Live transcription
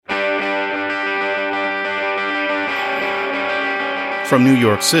from New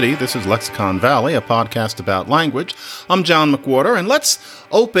York City. This is Lexicon Valley, a podcast about language. I'm John McWhorter, and let's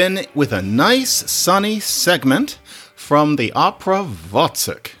open with a nice, sunny segment from the opera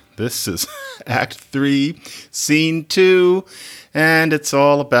Wozzeck. This is Act 3, Scene 2, and it's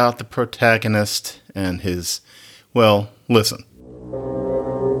all about the protagonist and his, well, listen.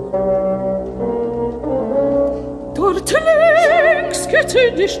 Dort links geht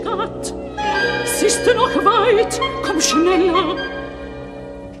in die Stadt. Siehst du noch weit? Komm schneller.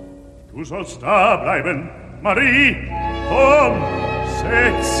 Du sollst da bleiben, Marie. Komm,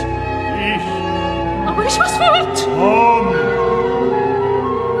 setz dich. Aber ich muss fort. Komm.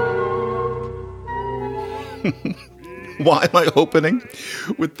 Why am I opening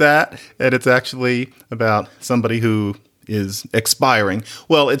with that? And it's actually about somebody who is expiring.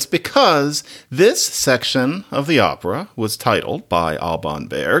 Well, it's because this section of the opera was titled by Alban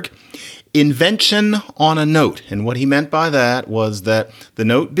Berg, Invention on a Note. And what he meant by that was that the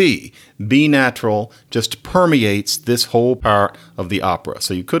note B natural, just permeates this whole part of the opera.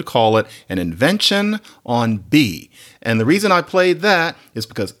 So you could call it an invention on B. And the reason I played that is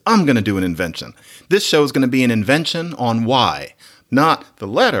because I'm going to do an invention. This show is going to be an invention on Y. Not the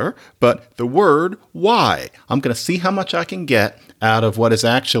letter, but the word why. I'm going to see how much I can get out of what is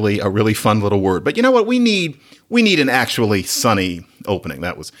actually a really fun little word. But you know what? We need an actually sunny opening.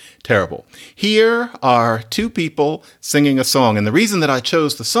 That was terrible. Here are two people singing a song. And the reason that I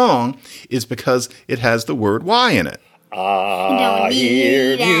chose the song is because it has the word why in it. I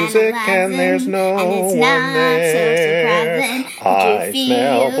hear music and there's no one there. I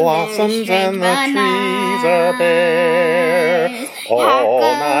smell blossoms and the trees are bare. All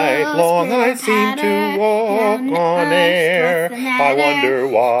night long I seem to walk on air. I wonder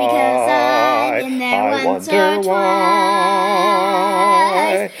why. I wonder why.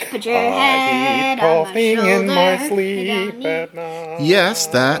 Put your head I keep coughing in my sleep at night. Yes,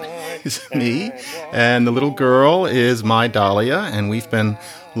 that is me. And the little girl is my Dahlia, and we've been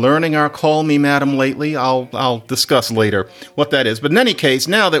learning our Call Me Madam lately. I'll discuss later what that is. But in any case,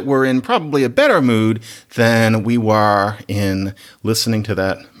 now that we're in probably a better mood than we were in listening to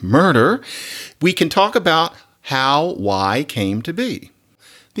that murder, we can talk about how Y came to be.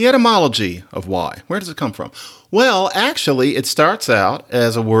 The etymology of Y. Where does it come from? Well, actually, it starts out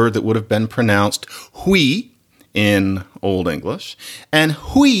as a word that would have been pronounced hui in Old English. And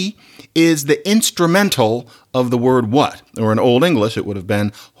hui is the instrumental of the word what, or in Old English, it would have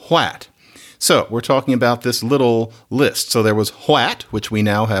been what. So we're talking about this little list. So there was what, which we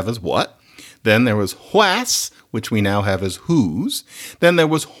now have as what. Then there was whas, which we now have as whose. Then there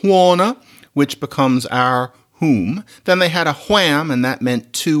was whona, which becomes our whom. Then they had a wham, and that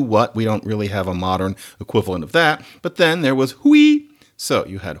meant to what. We don't really have a modern equivalent of that. But then there was hui. So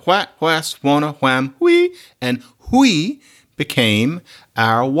you had what, whas, whona, wham, hui, and hui became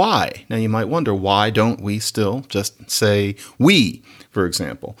our Y. Now you might wonder, why don't we still just say we, for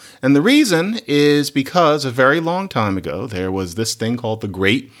example? And the reason is because a very long time ago, there was this thing called the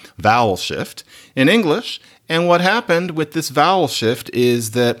Great Vowel Shift in English. And what happened with this vowel shift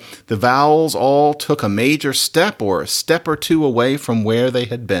is that the vowels all took a major step or a step or two away from where they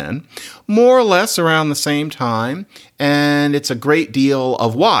had been, more or less around the same time. And it's a great deal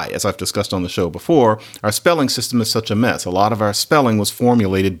of why, as I've discussed on the show before, our spelling system is such a mess. A lot of our spelling was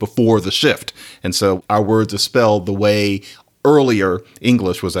formulated before the shift. And so our words are spelled the way earlier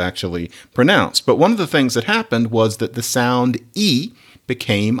English was actually pronounced. But one of the things that happened was that the sound E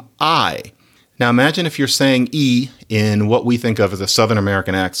became I. Now imagine if you're saying E in what we think of as a Southern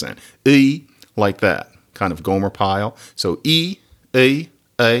American accent. E, like that, kind of Gomer Pyle. So E, A,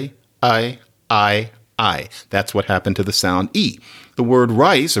 I. That's what happened to the sound E. The word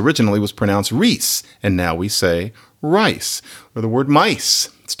rice originally was pronounced reese, and now we say rice. Or the word mice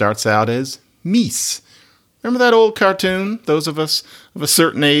starts out as meese. Remember that old cartoon? Those of us of a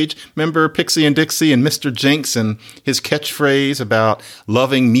certain age. Remember Pixie and Dixie and Mr. Jinx and his catchphrase about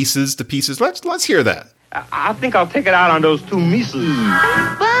loving Mises to pieces? Let's hear that. I think I'll take it out on those two Mises.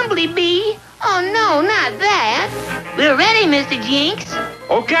 Bumblebee? Oh, no, not that. We're ready, Mr. Jinx.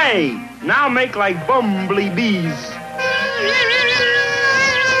 Okay, now make like bumblebees.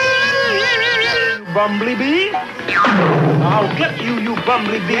 Bumblebee? I'll get you, you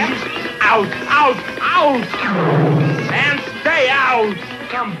bumblebees. Out, out, out! And stay out!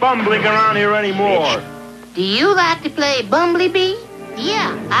 Come bumbling around here anymore. Do you like to play Bumblebee?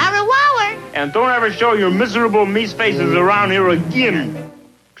 Yeah, Ira Wower. And don't ever show your miserable meese faces around here again.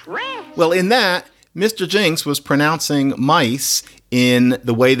 Well, in that, Mr. Jinx was pronouncing mice in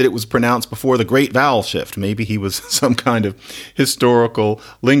the way that it was pronounced before the Great Vowel Shift. Maybe he was some kind of historical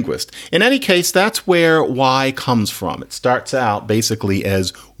linguist. In any case, that's where Y comes from. It starts out basically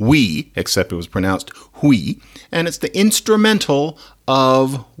as we, except it was pronounced hui, and it's the instrumental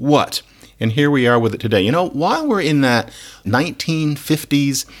of what? And here we are with it today. You know, while we're in that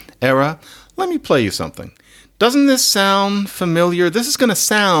 1950s era, let me play you something. Doesn't this sound familiar? This is going to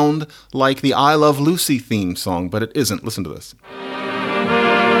sound like the I Love Lucy theme song, but it isn't. Listen to this.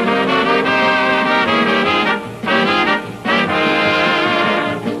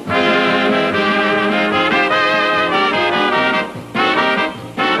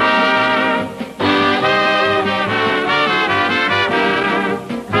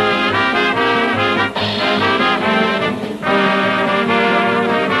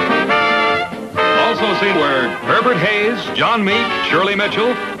 Herbert Hayes, John Meek, Shirley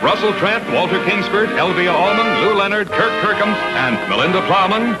Mitchell, Russell Trent, Walter Kingsford, Elvia Allman, Lou Leonard, Kirk Kirkham, and Melinda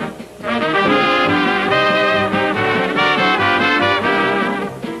Plowman.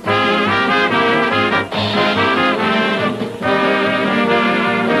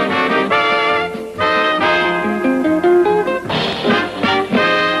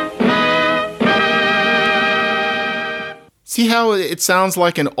 See how it sounds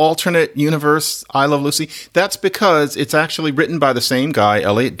like an alternate universe, I Love Lucy? That's because it's actually written by the same guy,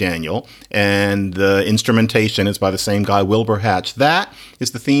 Elliot Daniel, and the instrumentation is by the same guy, Wilbur Hatch. That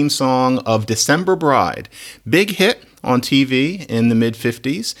is the theme song of December Bride. Big hit on TV in the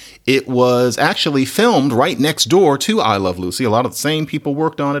mid-50s. It was actually filmed right next door to I Love Lucy. A lot of the same people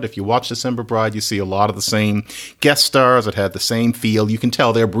worked on it. If you watch December Bride, you see a lot of the same guest stars. It had the same feel. You can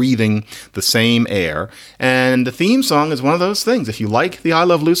tell they're breathing the same air. And the theme song is one of those things. If you like the I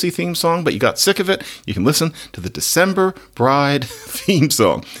Love Lucy theme song, but you got sick of it, you can listen to the December Bride theme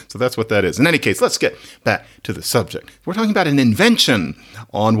song. So that's what that is. In any case, let's get back to the subject. We're talking about an invention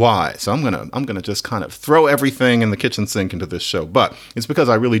on Y. So I'm gonna just kind of throw everything in the kitchen sink into this show, but it's because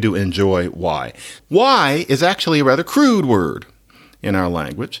I really do enjoy Y. Y is actually a rather crude word in our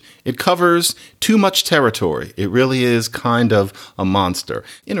language. It covers too much territory. It really is kind of a monster.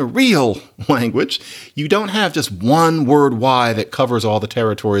 In a real language, you don't have just one word Y that covers all the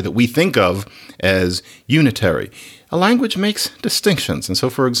territory that we think of as unitary. A language makes distinctions. And so,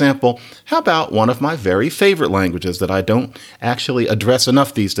 for example, how about one of my very favorite languages that I don't actually address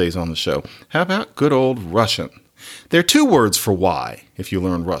enough these days on the show? How about good old Russian? There are two words for Y if you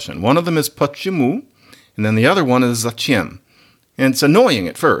learn Russian. One of them is почему, and then the other one is зачем. And it's annoying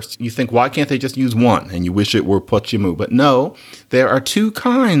at first. You think, why can't they just use one? And you wish it were почему. But no, there are two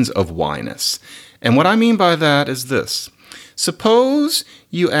kinds of Y-ness. And what I mean by that is this. Suppose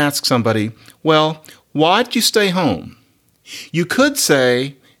you ask somebody, well, why did you stay home? You could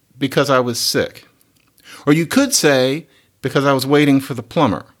say, because I was sick. Or you could say, because I was waiting for the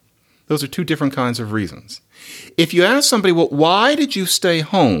plumber. Those are two different kinds of reasons. If you ask somebody, well, why did you stay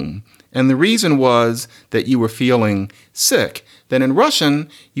home? And the reason was that you were feeling sick. Then in Russian,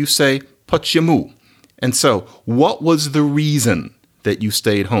 you say, почему. And so, what was the reason that you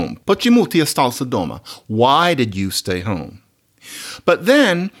stayed home? Почему ты остался дома? Why did you stay home? But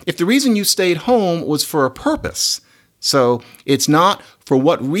then, if the reason you stayed home was for a purpose, so it's not for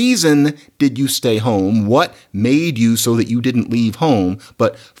what reason did you stay home, what made you so that you didn't leave home,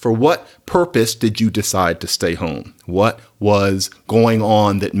 but for what purpose did you decide to stay home? What was going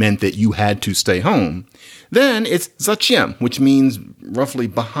on that meant that you had to stay home? Then it's зачем, which means roughly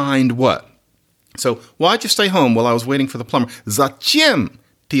behind what? So why'd you stay home while I was waiting for the plumber? Зачем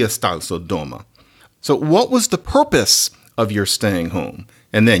ты остался дома? So what was the purpose of your staying home?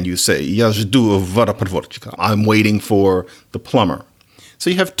 And then you say, я жду водопроводчика. I'm waiting for the plumber. So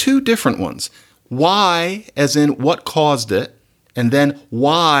you have two different ones. Why, as in what caused it, and then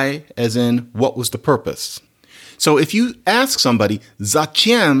why, as in what was the purpose. So if you ask somebody,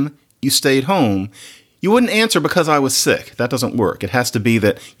 зачем you stayed home, you wouldn't answer because I was sick. That doesn't work. It has to be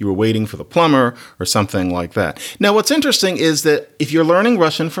that you were waiting for the plumber or something like that. Now, what's interesting is that if you're learning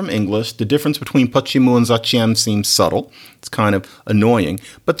Russian from English, the difference between почему and зачем seems subtle. It's kind of annoying.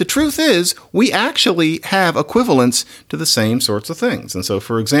 But the truth is, we actually have equivalents to the same sorts of things. And so,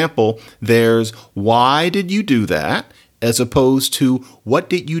 for example, there's why did you do that? As opposed to what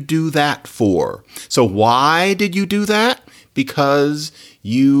did you do that for? So why did you do that? because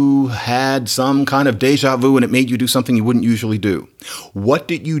you had some kind of deja vu and it made you do something you wouldn't usually do. What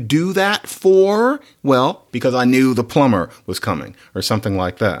did you do that for? Well, because I knew the plumber was coming or something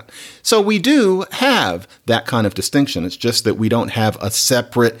like that. So we do have that kind of distinction. It's just that we don't have a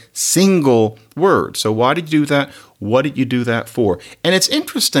separate single word. So why did you do that? What did you do that for? And it's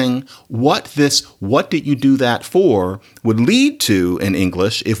interesting what did you do that for would lead to in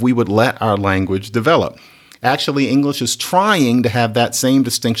English if we would let our language develop. Actually, English is trying to have that same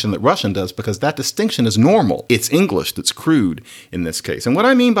distinction that Russian does because that distinction is normal. It's English that's crude in this case. And what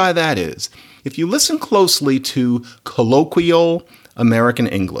I mean by that is, if you listen closely to colloquial American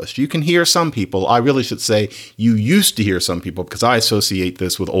English, you can hear some people, I really should say you used to hear some people because I associate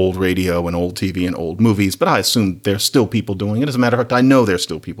this with old radio and old TV and old movies, but I assume there's still people doing it. As a matter of fact, I know there's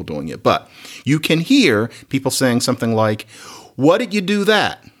still people doing it. But you can hear people saying something like, "What did you do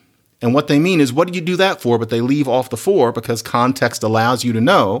that?" And what they mean is, what did you do that for? But they leave off the for because context allows you to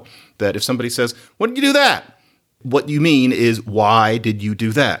know that if somebody says, "What did you do that?" what you mean is, why did you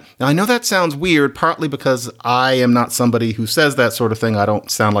do that? Now, I know that sounds weird, partly because I am not somebody who says that sort of thing. I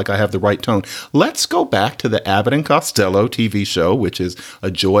don't sound like I have the right tone. Let's go back to the Abbott and Costello TV show, which is a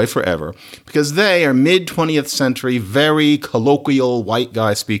joy forever, because they are mid-20th century, very colloquial white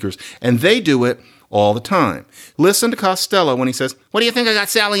guy speakers, and they do it all the time. Listen to Costello when he says, "What do you think I got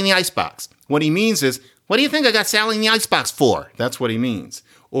Sally in the icebox?" What he means is, "What do you think I got Sally in the icebox for?" That's what he means.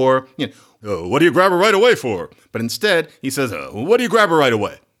 Or, "What do you grab her right away for?" But instead, he says, "What do you grab her right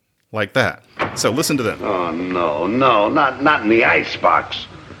away?" Like that. So listen to them. Oh, no, not in the icebox.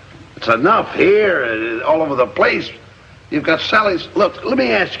 It's enough here, all over the place. You've got Sally's... Look, let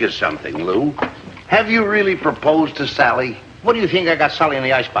me ask you something, Lou. Have you really proposed to Sally? What do you think I got Sally in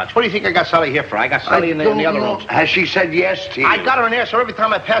the icebox? What do you think I got Sally here for? I got Sally in the other room. Has she said yes to you? I got her in there, so every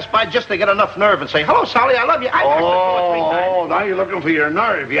time I pass by, just to get enough nerve and say, "Hello, Sally, I love you." I've asked her 2 or 3 times. Oh, now you're looking for your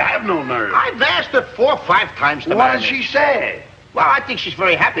nerve. You have no nerve. I've asked her 4 or 5 times to What marry did me. she say? Well, I think she's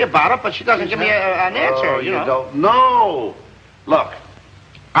very happy about it, but she doesn't give me an answer, Oh, you know. don't know. Look,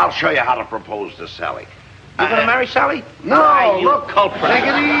 I'll show you how to propose to Sally. You're going to marry Sally? No, Why, you look, culprit. take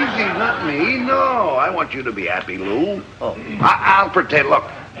it easy, not me. No, I want you to be happy, Lou. Oh. I'll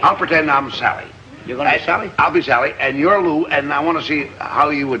pretend I'm Sally. You're going to be Sally? I'll be Sally, and you're Lou, and I want to see how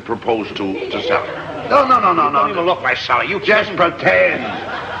you would propose to Sally. No. You don't even look like Sally. You Just pretend.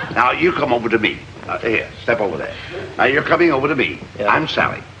 Now, you come over to me. Here, step over there. Now, you're coming over to me. Yeah. I'm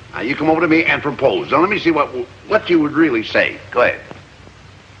Sally. Now, you come over to me and propose. Now, let me see what you would really say. Go ahead.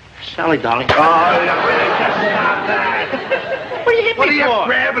 Sally, darling. Oh, yeah, really, just stop that. What do you hit What are me you for?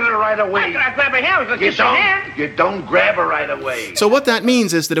 grabbing her right away? I grab her hair. I was going to kiss her hand. You don't grab her right away. So what that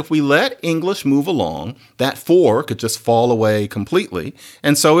means is that if we let English move along, that for could just fall away completely.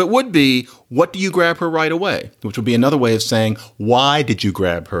 And so it would be, what do you grab her right away? Which would be another way of saying, why did you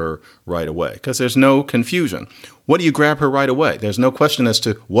grab her right away? Because there's no confusion. What do you grab her right away? There's no question as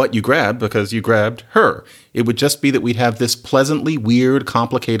to what you grabbed because you grabbed her. It would just be that we'd have this pleasantly weird,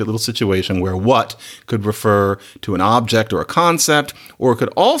 complicated little situation where what could refer to an object or a concept, or it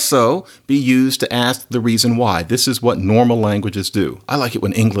could also be used to ask the reason why. This is what normal languages do. I like it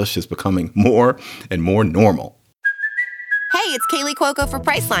when English is becoming more and more normal. Hey, it's Kaylee Cuoco for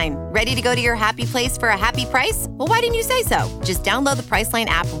Priceline. Ready to go to your happy place for a happy price? Well, why didn't you say so? Just download the Priceline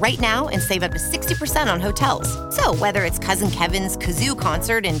app right now and save up to 60% on hotels. So whether it's Cousin Kevin's Kazoo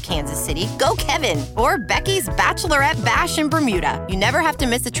Concert in Kansas City, go Kevin, or Becky's Bachelorette Bash in Bermuda, you never have to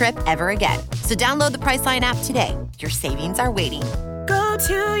miss a trip ever again. So download the Priceline app today. Your savings are waiting. Go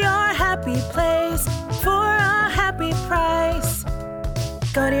to your happy place for a happy price.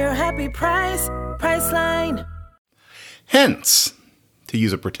 Go to your happy price, Priceline. Hence, to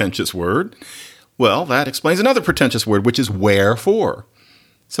use a pretentious word, well, that explains another pretentious word, which is wherefore.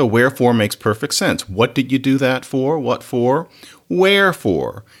 So wherefore makes perfect sense. What did you do that for? What for?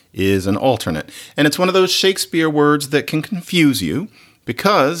 Wherefore is an alternate. And it's one of those Shakespeare words that can confuse you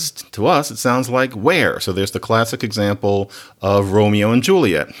because to us it sounds like where. So there's the classic example of Romeo and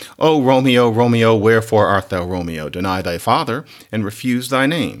Juliet. "Oh, Romeo, Romeo, wherefore art thou Romeo? Deny thy father and refuse thy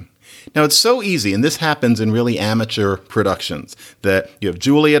name." Now, it's so easy, and this happens in really amateur productions, that you have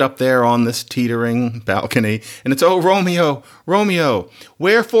Juliet up there on this teetering balcony, and it's, "Oh, Romeo, Romeo,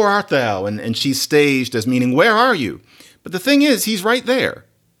 wherefore art thou?" And she's staged as meaning, "Where are you?" But the thing is, he's right there.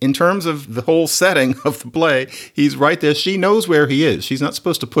 in terms of the whole setting of the play, he's right there. She knows where he is. She's not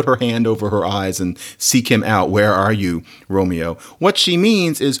supposed to put her hand over her eyes and seek him out. Where are you, Romeo? What she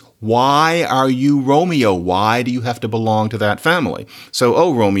means is, why are you Romeo? Why do you have to belong to that family? So,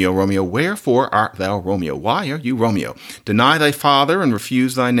 oh, Romeo, Romeo, wherefore art thou Romeo? Why are you Romeo? Deny thy father and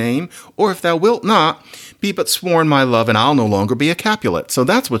refuse thy name, or if thou wilt not, be but sworn my love, and I'll no longer be a Capulet. So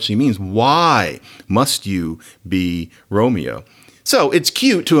that's what she means. Why must you be Romeo? So it's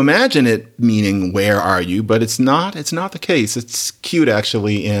cute to imagine it meaning, where are you? But it's not the case. It's cute,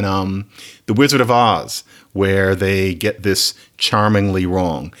 actually, in The Wizard of Oz, where they get this charmingly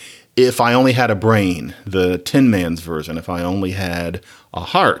wrong. If I only had a brain, the Tin Man's version, if I only had a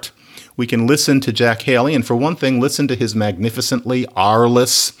heart. We can listen to Jack Haley, and for one thing, listen to his magnificently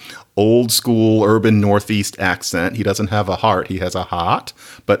R-less, old-school urban Northeast accent. He doesn't have a heart, he has a heart.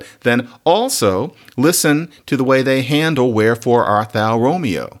 But then also listen to the way they handle Wherefore Art Thou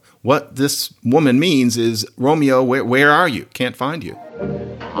Romeo. What this woman means is, Romeo, where are you? Can't find you.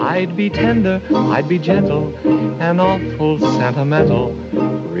 I'd be tender, I'd be gentle, and awful sentimental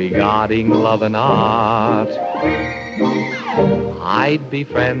regarding love and art. I'd be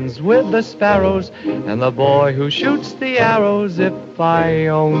friends with the sparrows and the boy who shoots the arrows if I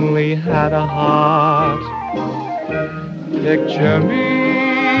only had a heart. Picture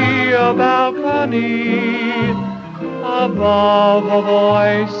me a balcony, above a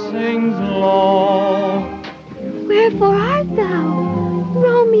voice sings low. Wherefore art thou,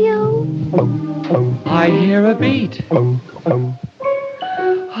 Romeo? I hear a beat.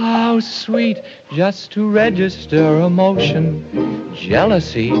 How sweet just to register emotion,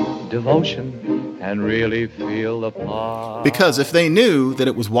 jealousy, devotion, and really feel the part. Because if they knew that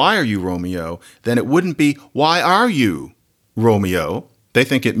it was why are you Romeo, then it wouldn't be why are you Romeo. They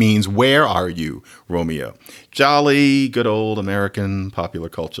think it means where are you Romeo. Jolly, good old American popular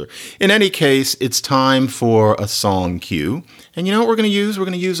culture. In any case, it's time for a song cue. And you know what we're going to use? We're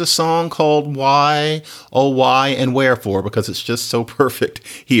going to use a song called Why, Oh Why, and Wherefore, because it's just so perfect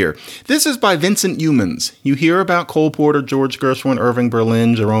here. This is by Vincent Youmans. You hear about Cole Porter, George Gershwin, Irving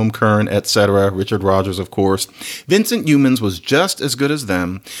Berlin, Jerome Kern, etc., Richard Rodgers, of course. Vincent Youmans was just as good as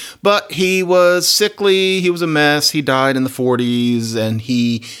them, but he was sickly, he was a mess, he died in the 40s, and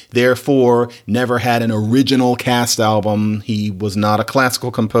he, therefore, never had an original cast album. He was not a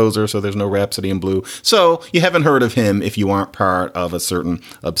classical composer, so there's no Rhapsody in Blue. So you haven't heard of him if you aren't part of a certain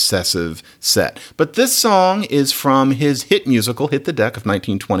obsessive set. But this song is from his hit musical, Hit the Deck, of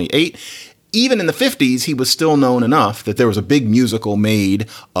 1928. Even in the 50s, he was still known enough that there was a big musical made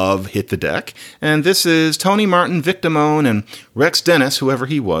of Hit the Deck. And this is Tony Martin, Vic Damone, and Rex Dennis, whoever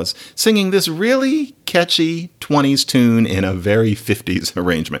he was, singing this really catchy 20s tune in a very 50s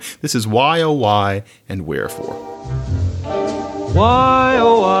arrangement. This is Why, Oh Why, and Wherefore. Why,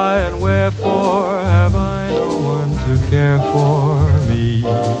 oh why, and wherefore have I no one to care for me?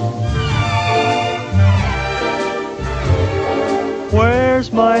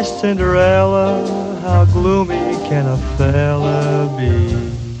 Where's my Cinderella? How gloomy can a fella be?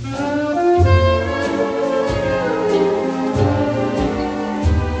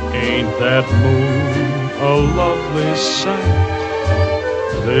 Ain't that moon a lovely sight?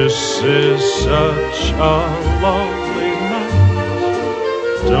 This is such a lovely night.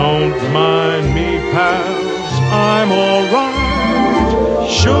 Don't mind me, pals, I'm all right.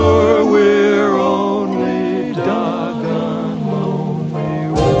 Sure, we're only doggone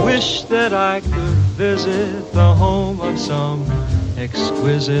lonely. Wish that I could visit the home of some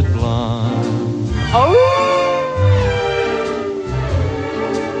exquisite blonde.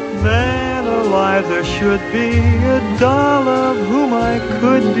 Man alive, there should be a doll of whom I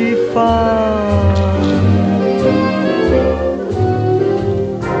could be fond.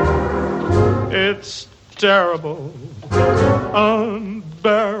 It's terrible,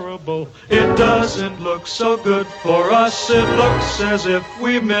 unbearable. It doesn't look so good for us. It looks as if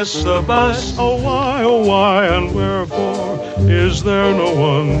we missed the bus. Oh why, and wherefore is there no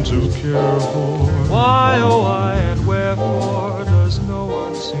one to care for? Why, oh why, and wherefore does no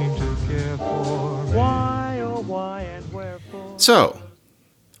one seem to care for? Why, oh why, and wherefore? So,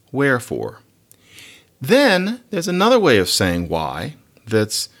 wherefore. Then there's another way of saying why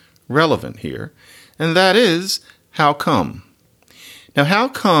that's relevant here, and that is how come. Now, how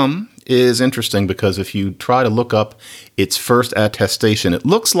come is interesting because if you try to look up its first attestation, it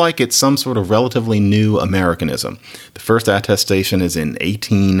looks like it's some sort of relatively new Americanism. The first attestation is in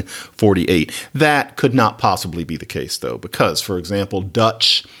 1848. That could not possibly be the case, though, because, for example,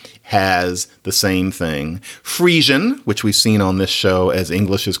 Dutch has the same thing. Frisian, which we've seen on this show as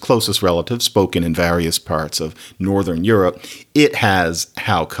English's closest relative, spoken in various parts of Northern Europe, it has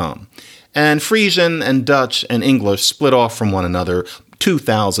how come. And Frisian and Dutch and English split off from one another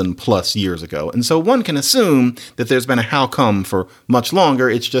 2,000 plus years ago. And so one can assume that there's been a how come for much longer.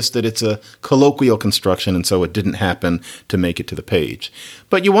 It's just that it's a colloquial construction, and so it didn't happen to make it to the page.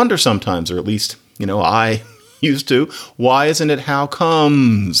 But you wonder sometimes, or at least, I used to, why isn't it how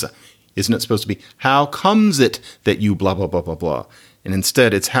comes? Isn't it supposed to be how comes it that you blah, blah, blah, blah, blah? And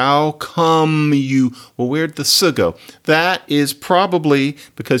instead, it's how come you, well, where'd the S go? That is probably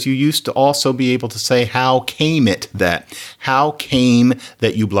because you used to also be able to say how came it that. How came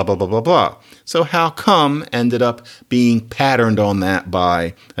that you blah, blah, blah, blah, blah. So how come ended up being patterned on that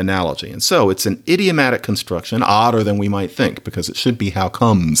by analogy. And so it's an idiomatic construction, odder than we might think, because it should be how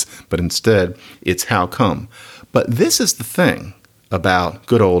comes, but instead it's how come. But this is the thing about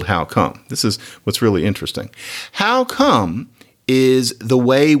good old how come. This is what's really interesting. How come is the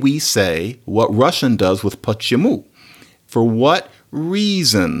way we say what Russian does with почему. For what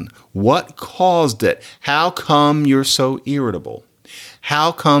reason? What caused it? How come you're so irritable?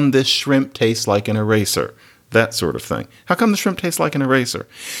 How come this shrimp tastes like an eraser? That sort of thing. How come the shrimp tastes like an eraser?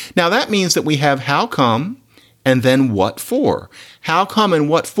 Now that means that we have how come and then what for. How come and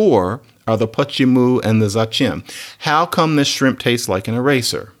what for are the почему and the зачем. How come this shrimp tastes like an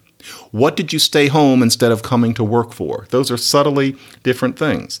eraser? What did you stay home instead of coming to work for? Those are subtly different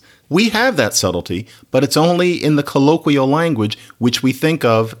things. We have that subtlety, but it's only in the colloquial language, which we think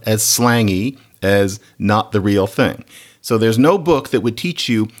of as slangy, as not the real thing. So there's no book that would teach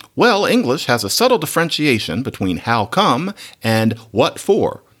you, well, English has a subtle differentiation between how come and what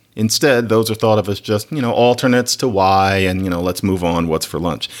for. Instead, those are thought of as just, alternates to why and, let's move on, what's for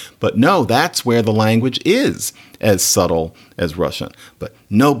lunch. But no, that's where the language is as subtle as Russian. But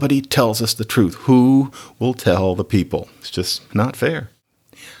nobody tells us the truth. Who will tell the people? It's just not fair.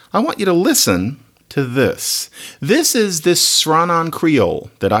 I want you to listen to this. This is this Sranan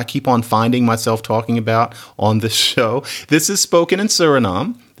Creole that I keep on finding myself talking about on this show. This is spoken in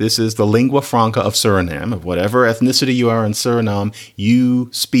Suriname. This is the lingua franca of Suriname. Of whatever ethnicity you are in Suriname, you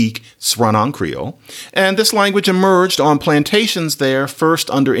speak Sranan Creole. And this language emerged on plantations there, first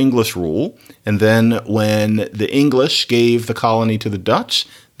under English rule. And then when the English gave the colony to the Dutch,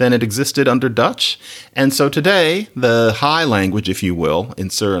 then it existed under Dutch. And so today, the high language, if you will, in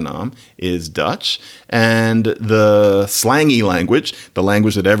Suriname is Dutch. And the slangy language, the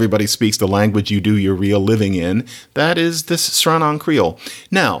language that everybody speaks, the language you do your real living in, that is this Sranan Creole.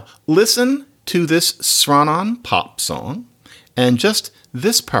 Now, listen to this Sranan pop song and just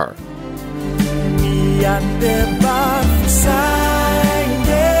this part.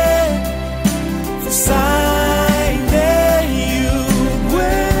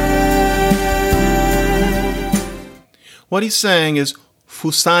 What he's saying is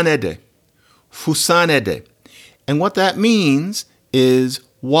fusanede, fusanede. And what that means is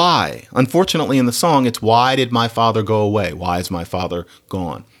why. Unfortunately, in the song, it's why did my father go away? Why is my father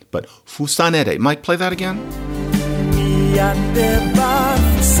gone? But fusanede. Mike, play that again.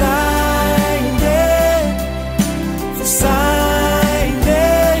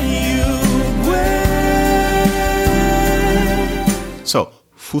 So,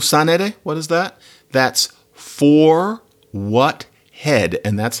 fusanede, what is that? That's for what head,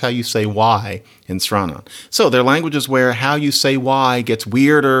 and that's how you say why in Sranan. So there are languages where how you say why gets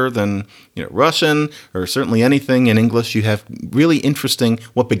weirder than Russian, or certainly anything in English. You have really interesting,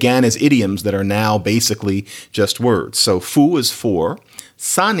 what began as idioms that are now basically just words. So fu is for,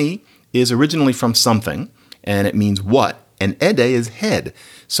 sani is originally from something, and it means what, and ede is head.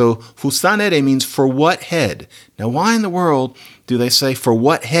 So fusanede means for what head. Now why in the world do they say for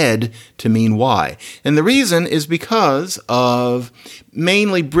what head to mean why? And the reason is because of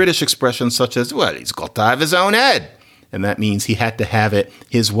mainly British expressions such as, well, he's got to have his own head. And that means he had to have it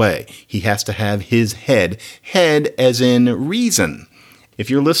his way. He has to have his head. Head as in reason. If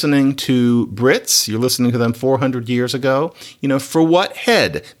you're listening to Brits, you're listening to them 400 years ago, for what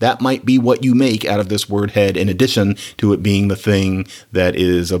head? That might be what you make out of this word head, in addition to it being the thing that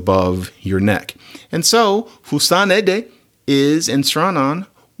is above your neck. And so, fusanede is in Sranan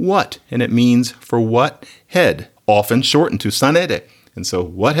what? And it means for what head, often shortened to sanede. And so,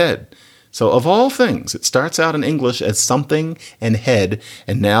 what head? So of all things, it starts out in English as something and head,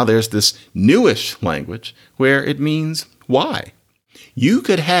 and now there's this newish language where it means why. You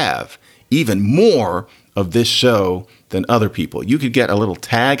could have even more of this show than other people. You could get a little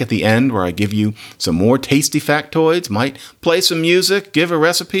tag at the end where I give you some more tasty factoids, might play some music, give a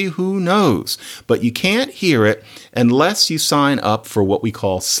recipe, who knows? But you can't hear it unless you sign up for what we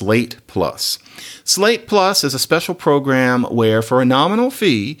call Slate Plus. Slate Plus is a special program where, for a nominal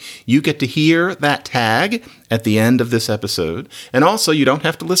fee, you get to hear that tag at the end of this episode. And also, you don't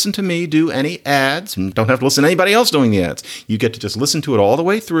have to listen to me do any ads, and don't have to listen to anybody else doing the ads. You get to just listen to it all the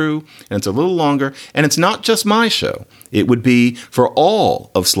way through, and it's a little longer. And it's not just my show. It would be for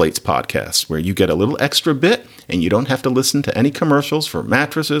all of Slate's podcasts, where you get a little extra bit, and you don't have to listen to any commercials for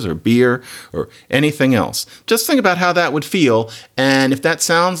mattresses or beer or anything else. Just think about how that would feel. And if that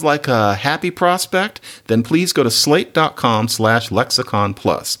sounds like a happy prospect, then please go to slate.com/lexicon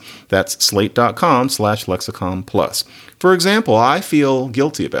plus. That's slate.com/lexicon plus. For example, I feel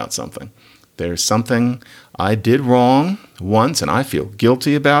guilty about something. There's something I did wrong once, and I feel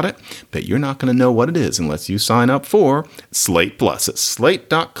guilty about it, but you're not going to know what it is unless you sign up for Slate Plus. It's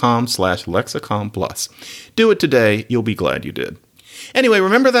slate.com/lexicon plus. Do it today. You'll be glad you did. Anyway,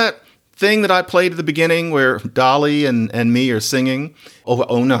 remember that thing that I played at the beginning where Dolly and me are singing?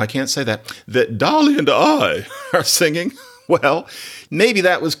 Oh, no, I can't say that. That Dolly and I are singing? Well, maybe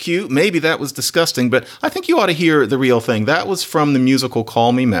that was cute, maybe that was disgusting, but I think you ought to hear the real thing. That was from the musical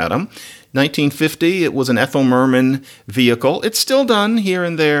Call Me Madam. 1950, it was an Ethel Merman vehicle. It's still done here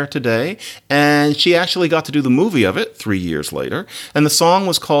and there today, and she actually got to do the movie of it 3 years later, and the song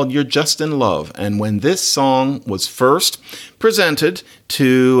was called You're Just in Love. And when this song was first presented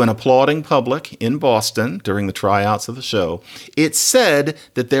to an applauding public in Boston during the tryouts of the show, it said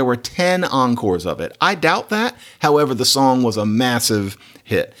that there were 10 encores of it. I doubt that. However, the song was a massive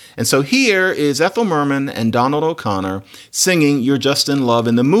hit. And so here is Ethel Merman and Donald O'Connor singing You're Just in Love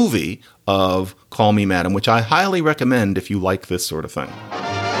in the movie of Call Me Madam, which I highly recommend if you like this sort of thing.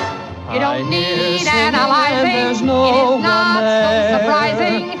 You don't need analyzing, it is not so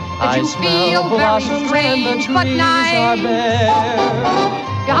surprising that you feel very strange but nice.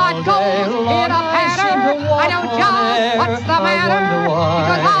 Your heart goes in a patter, I know just what's the matter,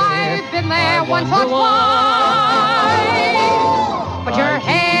 because I've been there once or twice. Put your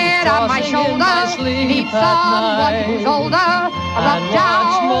head on my shoulder, meet someone who's older, rub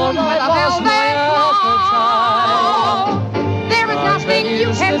down with a velvet glove. There is nothing you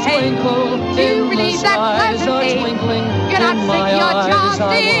can take to relieve that pleasant ache. You're not sick, you're just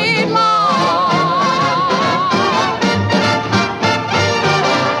in love.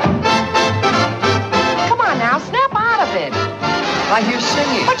 Come on now, snap out of it. I hear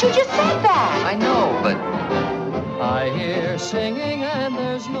singing. But you just said that. I know, but I hear singing and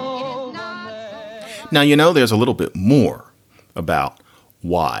there's no one there. Now, you know, there's a little bit more about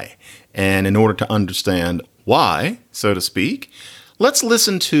why. And in order to understand why, so to speak, let's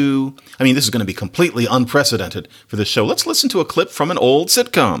listen to, this is going to be completely unprecedented for this show. Let's listen to a clip from an old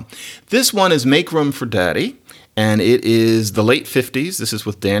sitcom. This one is Make Room for Daddy, and it is the late 50s. This is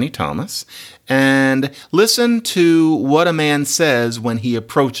with Danny Thomas. And listen to what a man says when he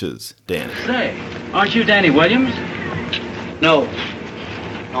approaches Danny. Say, aren't you Danny Williams? No.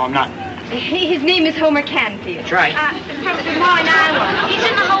 No, I'm not. His name is Homer Canfield. That's right. From Des Moines, Iowa. He's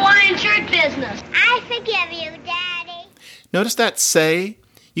in the Hawaiian shirt business. I forgive you, Daddy. Notice that say?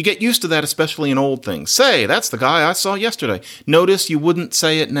 You get used to that, especially in old things. Say, that's the guy I saw yesterday. Notice you wouldn't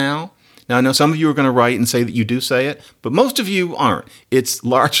say it now. Now, I know some of you are going to write and say that you do say it, but most of you aren't. It's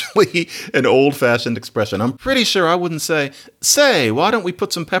largely an old-fashioned expression. I'm pretty sure I wouldn't say, why don't we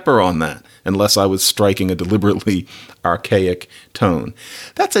put some pepper on that? Unless I was striking a deliberately archaic tone.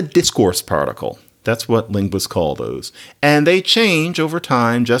 That's a discourse particle. That's what linguists call those. And they change over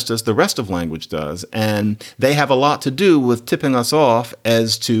time just as the rest of language does. And they have a lot to do with tipping us off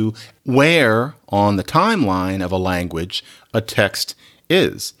as to where on the timeline of a language a text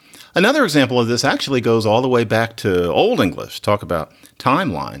is. Another example of this actually goes all the way back to Old English. Talk about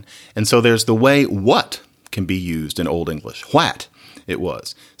timeline. And so there's the way what can be used in Old English. What it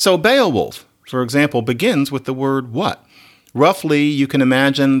was. So Beowulf, for example, begins with the word what. Roughly, you can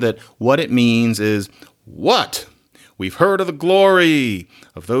imagine that what it means is what? We've heard of the glory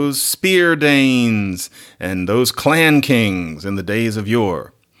of those spear Danes and those clan kings in the days of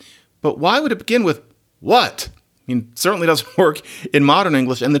yore. But why would it begin with what? It certainly doesn't work in modern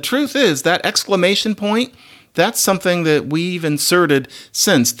English. And the truth is that exclamation point, that's something that we've inserted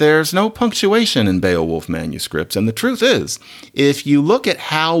since. There's no punctuation in Beowulf manuscripts. And the truth is, if you look at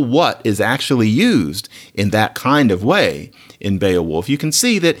how what is actually used in that kind of way in Beowulf, you can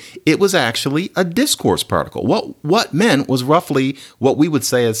see that it was actually a discourse particle. What meant was roughly what we would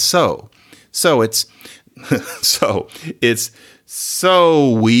say as so. So it's So it's so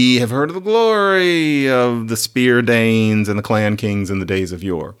we have heard of the glory of the Spear Danes and the Clan Kings in the days of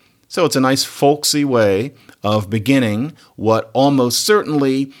yore. So it's a nice folksy way of beginning what almost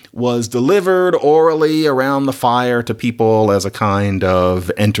certainly was delivered orally around the fire to people as a kind of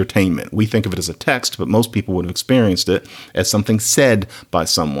entertainment. We think of it as a text, but most people would have experienced it as something said by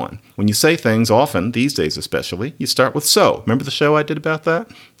someone. When you say things, often, these days especially, you start with so. Remember the show I did about that?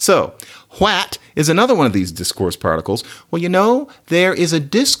 So, what is another one of these discourse particles? Well, you know, there is a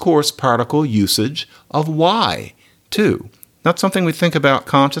discourse particle usage of why, too. Not something we think about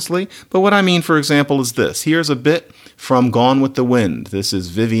consciously, but what I mean, for example, is this. Here's a bit from Gone with the Wind. This is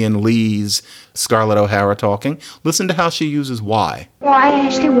Vivien Leigh's Scarlett O'Hara talking. Listen to how she uses why. Why,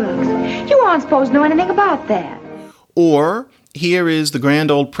 Ashley Wilkes, you aren't supposed to know anything about that. Or here is the grand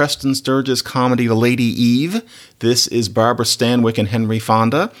old Preston Sturges comedy The Lady Eve. This is Barbara Stanwyck and Henry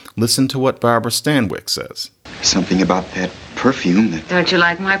Fonda. Listen to what Barbara Stanwyck says. Something about that perfume that... Don't you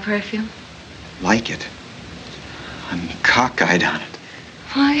like my perfume? Like it. I'm cockeyed on it.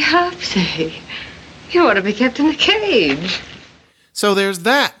 Why, Hopsy, you ought to be kept in a cage. So there's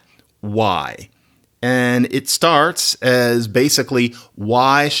that why. And it starts as basically,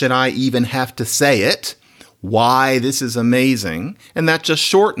 why should I even have to say it? Why this is amazing. And that just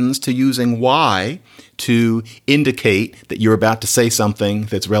shortens to using why to indicate that you're about to say something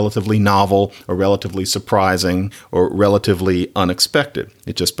that's relatively novel or relatively surprising or relatively unexpected.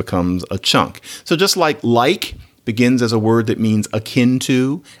 It just becomes a chunk. So just like begins as a word that means akin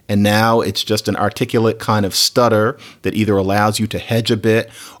to, and now it's just an articulate kind of stutter that either allows you to hedge a bit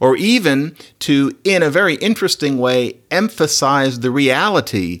or even to, in a very interesting way, emphasize the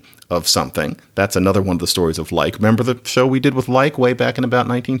reality of something. That's another one of the stories of like. Remember the show we did with like way back in about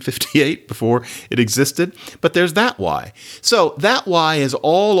 1958 before it existed? But there's that why. So that why is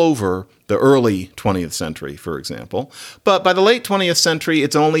all over the early 20th century, for example. But by the late 20th century,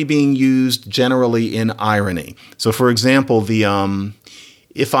 it's only being used generally in irony. So, for example, the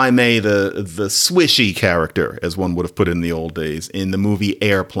if I may, the swishy character, as one would have put it in the old days, in the movie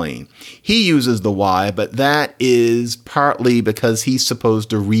Airplane. He uses the why, but that is partly because he's supposed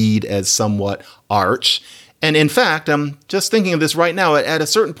to read as somewhat arch. And in fact, I'm just thinking of this right now. At a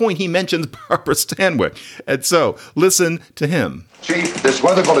certain point, he mentions Barbara Stanwyck. And so, listen to him. Chief, this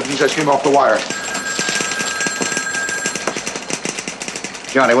weather bulletin says came off the wire.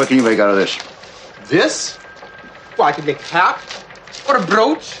 Johnny, what can you make out of this? This? Well, I could make a cap, or a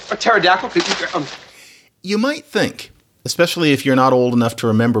brooch, or pterodactyl. You might think, especially if you're not old enough to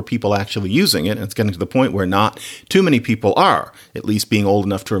remember people actually using it, and it's getting to the point where not too many people are, at least being old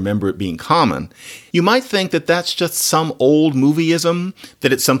enough to remember it being common, you might think that that's just some old movieism,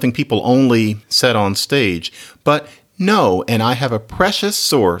 that it's something people only said on stage. But no, and I have a precious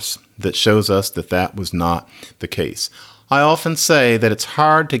source that shows us that that was not the case. I often say that it's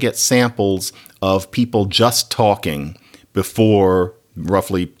hard to get samples of people just talking before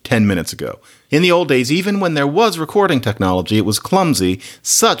roughly 10 minutes ago. In the old days, even when there was recording technology, it was clumsy,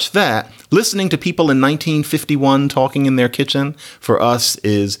 such that listening to people in 1951 talking in their kitchen for us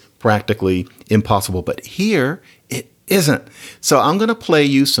is practically impossible. But here, it isn't. So I'm going to play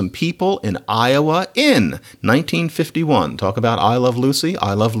you some people in Iowa in 1951. Talk about I Love Lucy.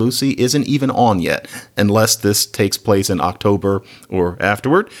 I Love Lucy isn't even on yet, unless this takes place in October or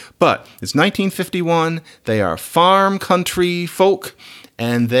afterward. But it's 1951. They are farm country folk,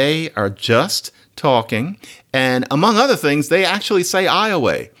 and they are just talking. And among other things, they actually say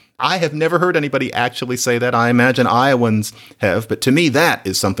Iowa. I have never heard anybody actually say that. I imagine Iowans have, but to me that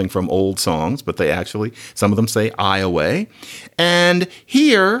is something from old songs, but some of them say Iowa. And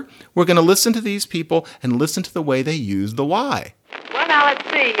here we're going to listen to these people and listen to the way they use the why. Well, now let's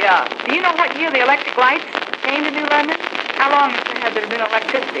see. Do you know what year the electric lights came to New London? How long has there been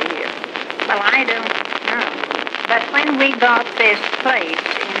electricity here? Well, I don't know. But when we got this place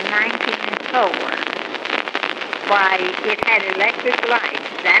in 1904, why, it had electric lights.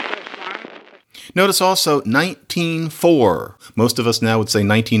 That was one. Notice also 1904. Most of us now would say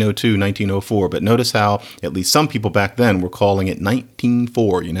 1902, 1904, but notice how at least some people back then were calling it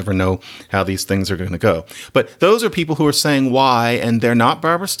 1904. You never know how these things are going to go. But those are people who are saying why, and they're not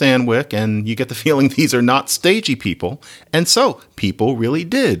Barbara Stanwyck, and you get the feeling these are not stagey people. And so people really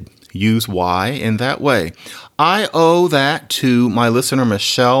did use why in that way. I owe that to my listener,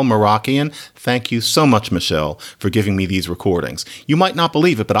 Michelle Marakian. Thank you so much, Michelle, for giving me these recordings. You might not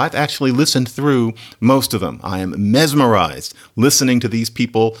believe it, but I've actually listened through most of them. I am mesmerized listening to these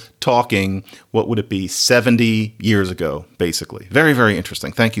people talking, what would it be, 70 years ago, basically. Very, very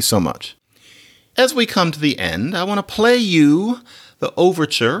interesting. Thank you so much. As we come to the end, I want to play you the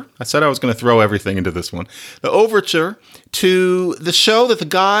overture. I said I was going to throw everything into this one. The overture to the show that the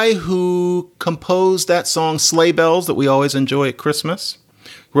guy who composed that song Sleigh Bells that we always enjoy at Christmas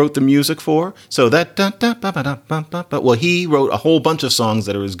wrote the music for. So that, well, he wrote a whole bunch of songs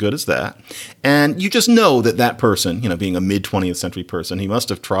that are as good as that. And you just know that person, being a mid-20th century person, he must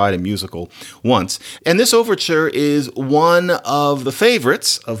have tried a musical once. And this overture is one of the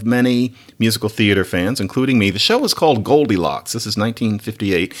favorites of many musical theater fans, including me. The show was called Goldilocks. This is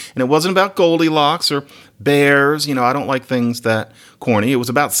 1958. And it wasn't about Goldilocks or bears. I don't like things that corny. It was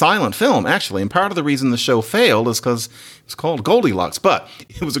about silent film, actually. And part of the reason the show failed is because it's called Goldilocks. But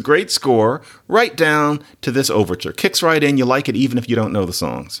it was a great score right down to this overture. Kicks right in. You like it even if you don't know the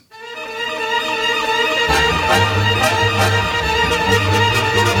songs.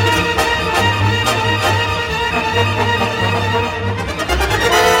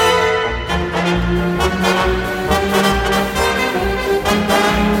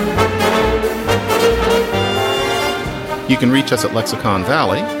 You can reach us at Lexicon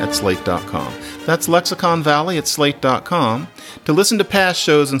Valley at Slate.com. That's Lexicon Valley at Slate.com. To listen to past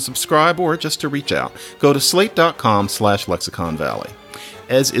shows and subscribe, or just to reach out, go to Slate.com/Lexicon Valley.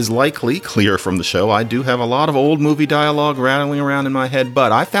 As is likely clear from the show, I do have a lot of old movie dialogue rattling around in my head,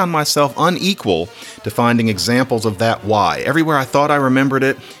 but I found myself unequal to finding examples of that why. Everywhere I thought I remembered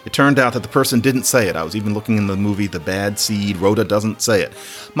it, it turned out that the person didn't say it. I was even looking in the movie The Bad Seed, Rhoda doesn't say it.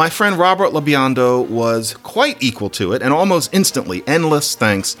 My friend Robert LaBiondo was quite equal to it, and almost instantly. Endless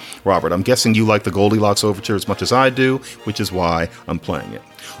thanks, Robert. I'm guessing you like the Goldilocks Overture as much as I do, which is why I'm playing it.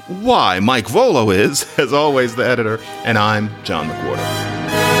 Why, Mike Volo is, as always, the editor, and I'm John McWhorter.